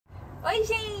Oi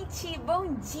gente,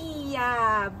 bom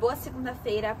dia! Boa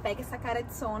segunda-feira, pega essa cara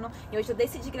de sono e hoje eu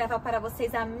decidi gravar para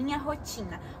vocês a minha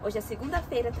rotina. Hoje é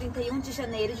segunda-feira, 31 de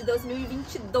janeiro de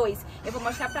 2022. Eu vou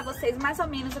mostrar para vocês mais ou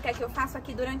menos o que é que eu faço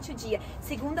aqui durante o dia.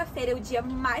 Segunda-feira é o dia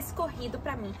mais corrido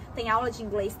para mim. Tem aula de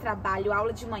inglês, trabalho,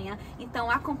 aula de manhã. Então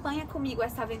acompanha comigo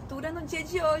essa aventura no dia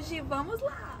de hoje. Vamos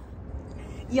lá!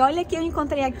 E olha que eu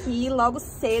encontrei aqui logo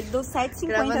cedo,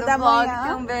 7h50 da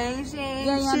manhã. Também, gente.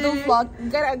 Ganhando um vlog.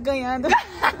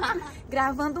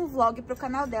 Gravando um vlog pro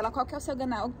canal dela. Qual que é o seu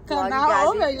canal?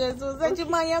 Oh, meu Jesus. É de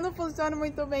manhã não funciona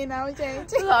muito bem, não,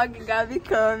 gente. Vlog Gabi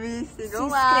Cami. Sigam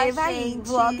lá, Se inscreva aí. gente.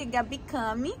 Vlog Gabi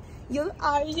Cami. E eu,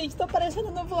 ai, gente, tô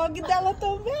aparecendo no vlog dela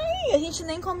também. A gente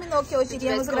nem combinou que hoje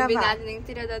iríamos gravar. Combinado, nem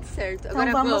teria dado certo. Então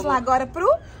Agora vamos lá agora pro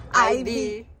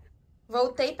IB.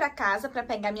 Voltei pra casa pra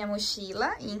pegar minha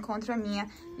mochila e encontro a minha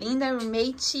linda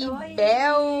roommate,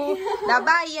 Bel, da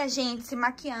Bahia, gente, se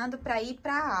maquiando pra ir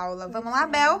pra aula. Vamos lá,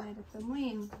 Bel? Tamo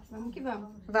indo. Vamos que vamos.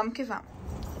 Vamos que vamos.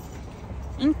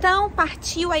 Então,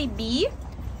 partiu o IB.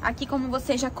 Aqui, como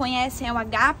vocês já conhecem, é o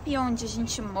HP onde a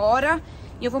gente mora.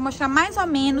 E eu vou mostrar mais ou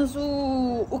menos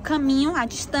o caminho, a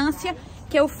distância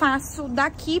que eu faço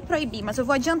daqui pro IB. Mas eu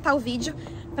vou adiantar o vídeo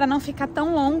pra não ficar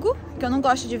tão longo, porque eu não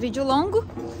gosto de vídeo longo.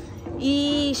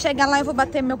 E chegar lá eu vou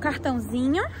bater meu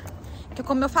cartãozinho, que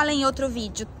como eu falei em outro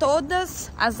vídeo,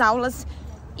 todas as aulas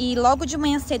e logo de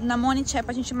manhã cedo na Morning Chat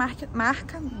a gente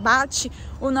bate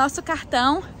o nosso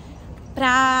cartão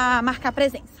pra marcar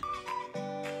presença.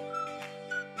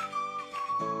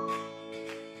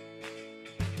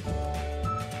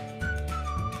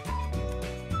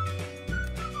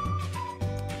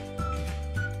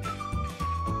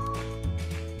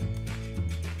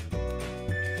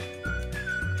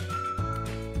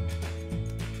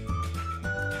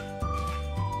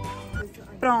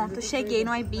 Pronto, cheguei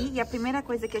no IB e a primeira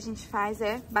coisa que a gente faz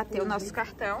é bater o nosso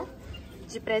cartão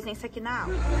de presença aqui na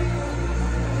aula.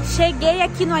 Cheguei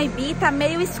aqui no IB, tá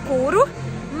meio escuro,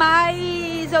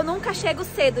 mas eu nunca chego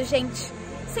cedo, gente.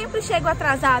 Sempre chego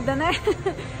atrasada, né?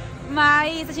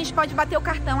 Mas a gente pode bater o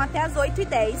cartão até as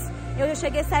 8h10. Eu já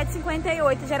cheguei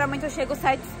 7h58, geralmente eu chego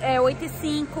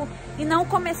 8h05 e não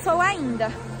começou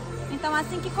ainda. Então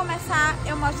assim que começar,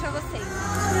 eu mostro pra vocês.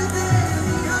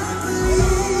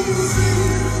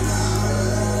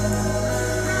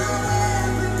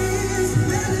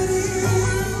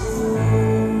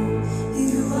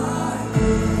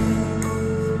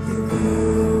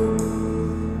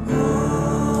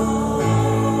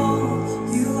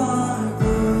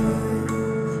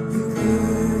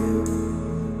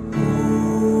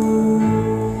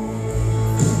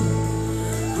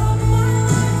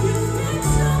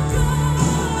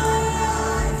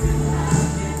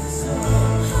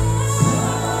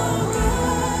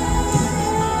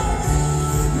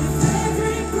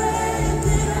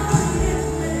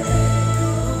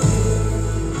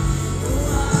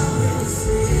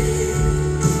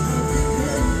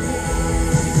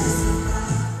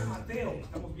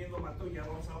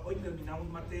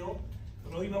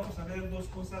 Hoy vamos a ver dos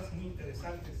cosas muy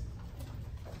interesantes.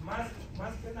 Más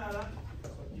que nada.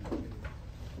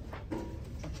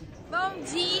 Bom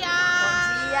dia! Bom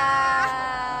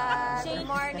dia! Gente, Good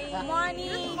morning!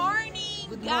 Good morning!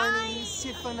 Good morning,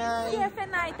 CFNI!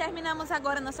 CFNI, terminamos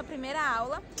agora a nossa primeira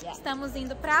aula. Yeah. Estamos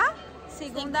indo pra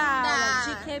segunda aula.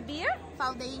 De que, Bia?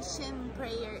 Foundation,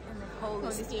 Prayer and the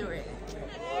Holy Spirit.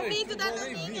 Vitor da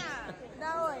Daninha!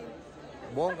 Dá oi!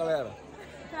 Bom, galera?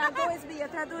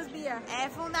 Traduz, Bia. É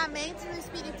fundamentos no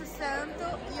Espírito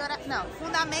Santo e oração. Não,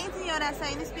 fundamentos em oração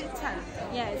e no Espírito Santo.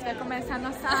 Yes, vai começar a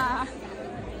nossa...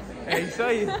 É isso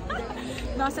aí.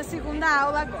 Nossa segunda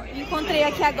aula agora. Encontrei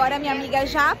aqui agora a minha amiga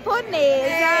japonesa.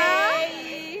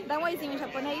 Ei. Dá um oizinho em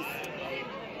japonês.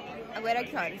 Agora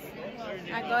que horas?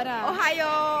 Agora...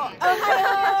 Ohayou!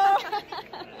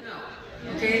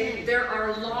 Okay, there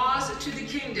are laws to the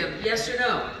kingdom, yes or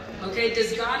no? Okay,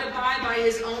 does God abide by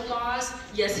his own laws?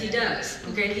 Yes, he does.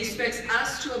 Okay, he expects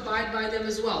us to abide by them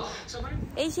as well.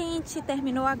 Ei, gente,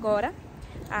 terminou agora.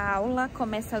 A aula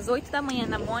começa às 8 da manhã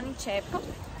na Morning Chapel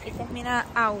e termina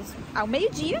ao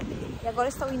meio-dia. E agora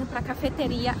estou indo para a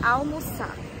cafeteria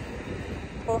almoçar.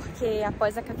 Porque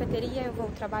após a cafeteria eu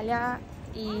vou trabalhar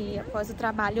e após o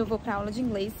trabalho eu vou para aula de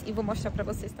inglês e vou mostrar para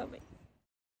vocês também.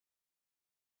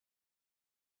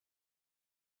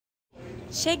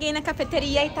 Cheguei na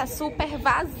cafeteria e tá super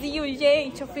vazio,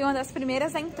 gente. Eu fui uma das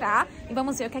primeiras a entrar e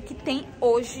vamos ver o que é que tem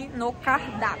hoje no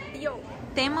cardápio.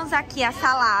 Temos aqui a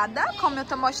salada, como eu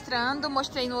tô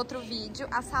mostrei no outro vídeo,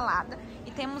 a salada.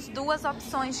 E temos duas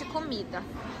opções de comida.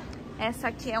 Essa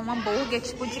aqui é um hambúrguer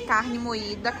tipo de carne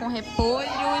moída com repolho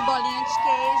e bolinha de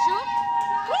queijo.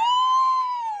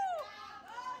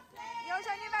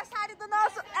 do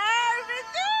nosso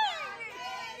everything!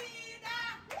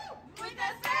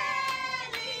 Muitas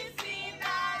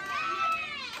felicidades,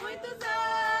 muitos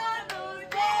anos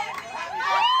de...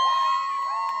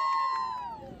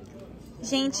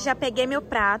 Gente, já peguei meu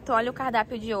prato. Olha o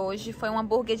cardápio de hoje. Foi um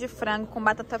hambúrguer de frango com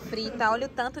batata frita. Olha o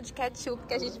tanto de ketchup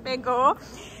que a gente pegou.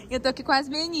 Eu tô aqui com as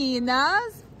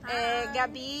meninas.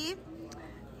 Gabi,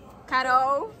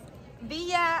 Carol,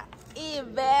 Bia e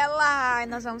Bela.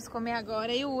 Nós vamos comer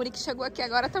agora. E o Uri, que chegou aqui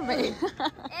agora também.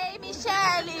 Ei,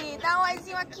 Michele, dá um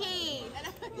oizinho aqui.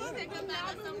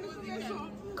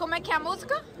 Como é que é a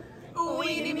música? O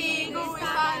inimigo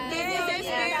está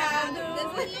desesperado.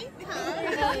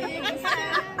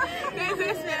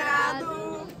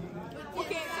 Desesperado.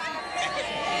 Porque...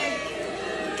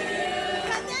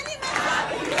 Cadê a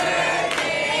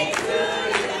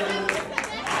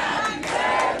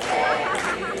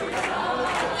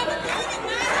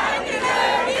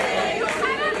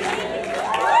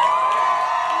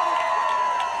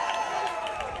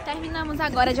Terminamos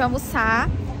agora de almoçar.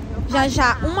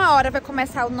 Já 1h vai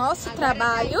começar o nosso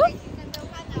trabalho.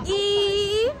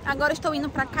 E agora estou indo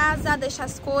pra casa, deixar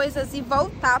as coisas e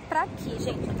voltar pra aqui,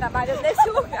 gente. O trabalho é nesse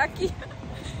lugar aqui.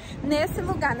 Nesse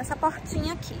lugar, nessa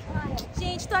portinha aqui.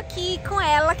 Gente, tô aqui com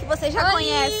ela, que vocês já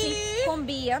conhecem, com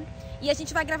Bia. E a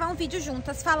gente vai gravar um vídeo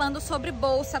juntas falando sobre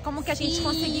bolsa, como que a gente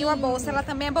conseguiu a bolsa. Ela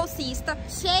também é bolsista.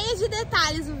 Cheia de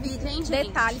detalhes o vídeo, hein, gente?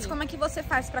 Detalhes, como é que você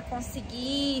faz pra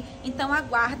conseguir. Então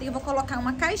aguardem, eu vou colocar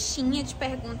uma caixinha de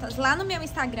perguntas lá no meu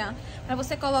Instagram pra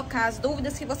você colocar as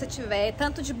dúvidas que você tiver,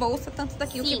 tanto de bolsa, tanto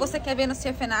daquilo que você quer ver no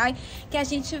CFNI, que a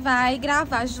gente vai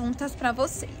gravar juntas pra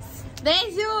vocês.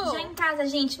 Beijo! Já em casa,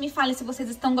 gente, me fale se vocês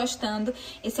estão gostando.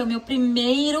 Esse é o meu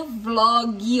primeiro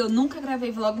vlog. Eu nunca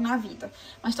gravei vlog na vida,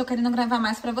 mas tô querendo gravar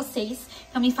mais pra vocês.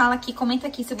 Então me fala aqui, comenta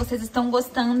aqui se vocês estão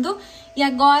gostando. E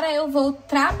agora eu vou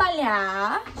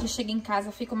trabalhar. Já cheguei em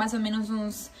casa, fico mais ou menos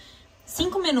uns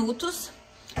 5 minutos.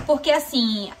 Porque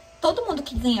assim, todo mundo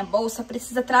que ganha bolsa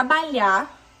precisa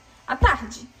trabalhar à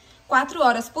tarde. 4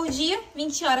 horas por dia,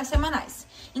 20 horas semanais.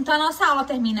 Então a nossa aula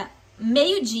termina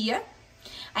meio-dia.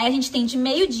 Aí a gente tem de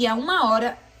meio-dia a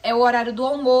 1h, é o horário do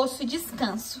almoço e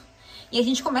descanso. E a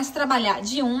gente começa a trabalhar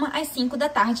de 1 às 5 da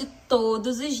tarde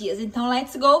todos os dias. Então,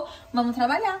 let's go, vamos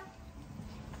trabalhar.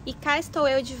 E cá estou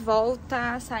eu de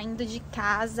volta, saindo de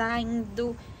casa,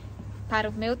 indo para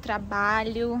o meu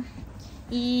trabalho.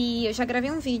 E eu já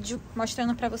gravei um vídeo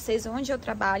mostrando pra vocês onde eu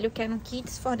trabalho, que é no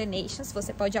Kids for the Nations.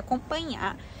 Você pode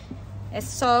acompanhar. É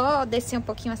só descer um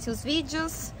pouquinho assim os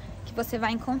vídeos que você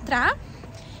vai encontrar.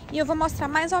 E eu vou mostrar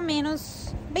mais ou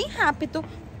menos, bem rápido,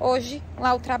 hoje,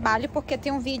 lá o trabalho, porque tem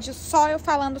um vídeo só eu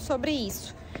falando sobre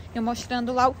isso. Eu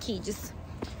mostrando lá o Kids.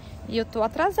 E eu tô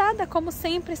atrasada, como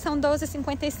sempre, são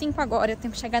 12h55 agora. Eu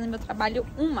tenho que chegar no meu trabalho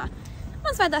 1h,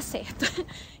 mas vai dar certo.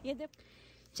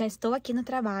 Já estou aqui no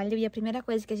trabalho e a primeira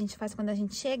coisa que a gente faz quando a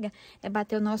gente chega é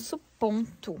bater o nosso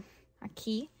ponto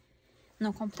aqui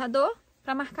no computador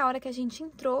pra marcar a hora que a gente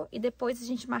entrou e depois a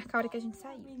gente marca a hora que a gente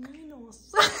saiu.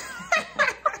 Meninos!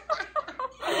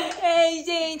 Ei,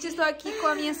 gente, estou aqui com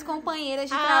as minhas companheiras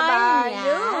de trabalho.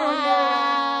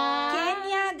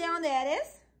 Kenia, ¿de onde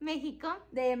eres? México.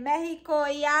 De México.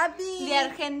 Y Abby. De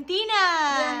Argentina.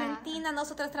 De Argentina.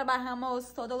 Nosotras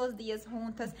trabajamos todos os dias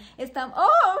juntas. Estamos...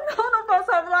 Oh, não posso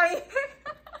falar aí.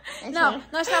 Não,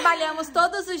 nós trabalhamos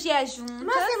todos os dias juntas.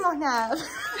 Não hacemos nada.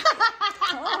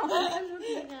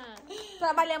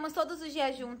 Trabalhamos todos os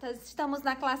dias juntas. Estamos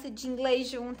na classe de inglês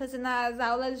juntas e nas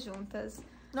aulas juntas.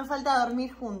 Nos falta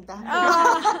dormir juntas.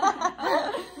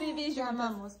 Vivi juntas.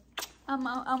 Amamos.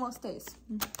 Amamos isso.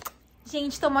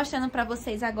 Gente, tô mostrando pra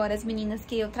vocês agora as meninas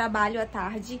que eu trabalho à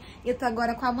tarde. Eu tô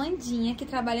agora com a Amandinha, que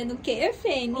trabalha no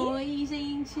CFNI. Oi,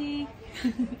 gente.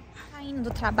 Saindo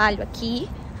do trabalho aqui,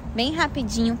 bem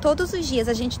rapidinho. Todos os dias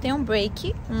a gente tem um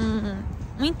break,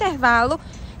 um intervalo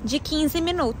de 15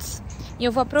 minutos. E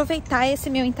eu vou aproveitar esse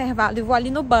meu intervalo e vou ali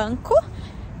no banco.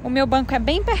 O meu banco é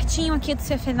bem pertinho aqui do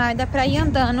CFNI, dá pra ir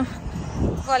andando.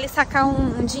 Vou ali sacar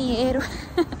um dinheiro.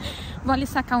 Vou ali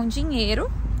sacar um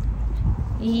dinheiro.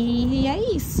 E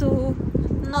é isso.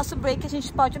 No nosso break a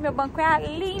gente pode... O meu banco é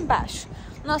ali embaixo.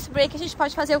 No nosso break a gente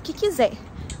pode fazer o que quiser.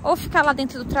 Ou ficar lá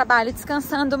dentro do trabalho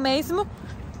descansando mesmo.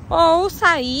 Ou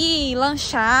sair,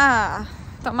 lanchar,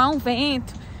 tomar um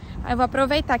vento. Aí eu vou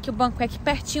aproveitar que o banco é aqui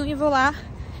pertinho e vou lá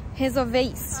resolver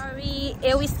isso. Sorry,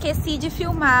 eu esqueci de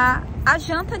filmar a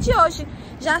janta de hoje.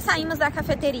 Já saímos da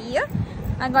cafeteria.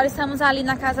 Agora estamos ali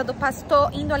na casa do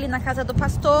pastor, indo ali na casa do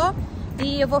pastor.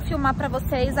 E eu vou filmar pra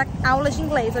vocês a aula de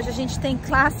inglês. Hoje a gente tem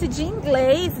classe de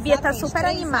inglês. Bia tá super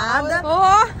animada.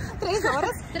 3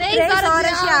 horas? 3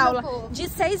 horas de aula. De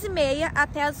 6h30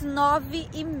 até as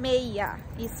 9h30.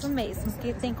 Isso mesmo,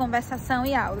 que tem conversação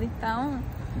e aula. Então,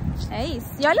 é isso.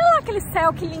 E olha lá aquele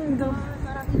céu, que lindo.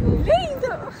 Maravilhoso.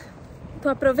 Lindo! Tô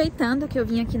aproveitando que eu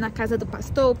vim aqui na casa do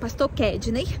pastor, o pastor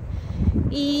Kedney.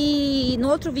 E no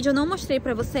outro vídeo eu não mostrei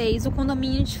pra vocês o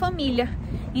condomínio de família.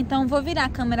 Então vou virar a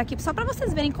câmera aqui só pra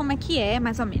vocês verem como é que é,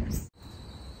 mais ou menos.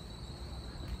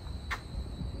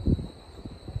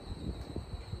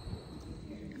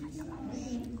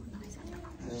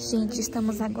 Gente,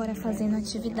 estamos agora fazendo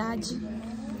atividade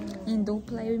em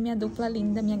dupla. Eu e minha dupla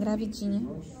linda, minha gravidinha.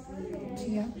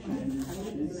 Aqui, ó.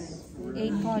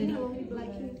 Ei, Polly.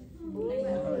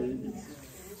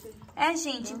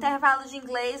 Gente, intervalo de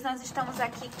inglês. Nós estamos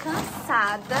aqui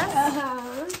cansadas.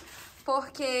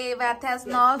 Porque vai até as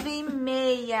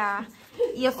 9h30.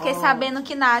 E eu fiquei sabendo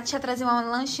que Nath ia trazer um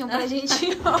lanchinho pra gente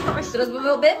hoje. Trouxe pro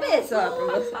meu bebê só, pra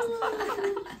você.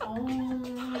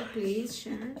 Please,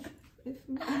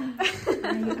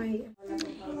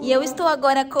 E eu estou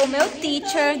agora com o meu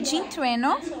teacher, Jim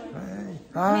Treno.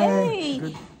 Hi. Hey.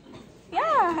 Good,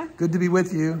 Yeah. good to be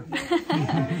with you.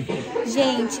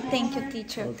 Gente, thank you,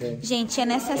 teacher. Okay. Gente, é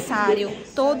necessário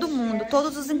todo mundo,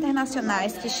 todos os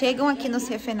internacionais que chegam aqui no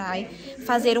CFNI,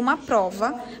 fazer uma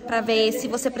prova para ver se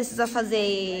você precisa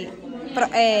fazer,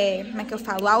 como é que eu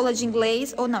falo, aula de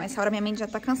inglês ou não. Essa hora minha mente já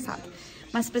tá cansada.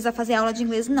 Mas se precisar fazer aula de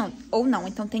inglês, não, ou não.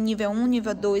 Então tem nível 1,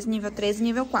 nível 2, nível 3 e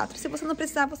nível 4. Se você não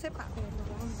precisar, você paga.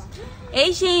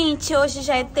 Ei, gente, hoje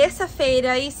já é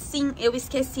terça-feira e sim, eu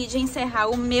esqueci de encerrar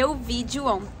o meu vídeo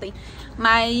ontem.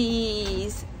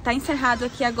 Mas tá encerrado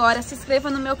aqui agora. Se inscreva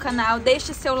no meu canal,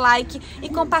 deixe seu like e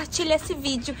compartilhe esse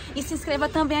vídeo. E se inscreva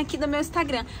também aqui no meu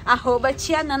Instagram,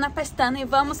 @tiananapestana. E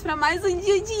vamos para mais um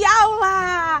dia de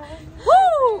aula!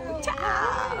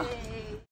 Tchau!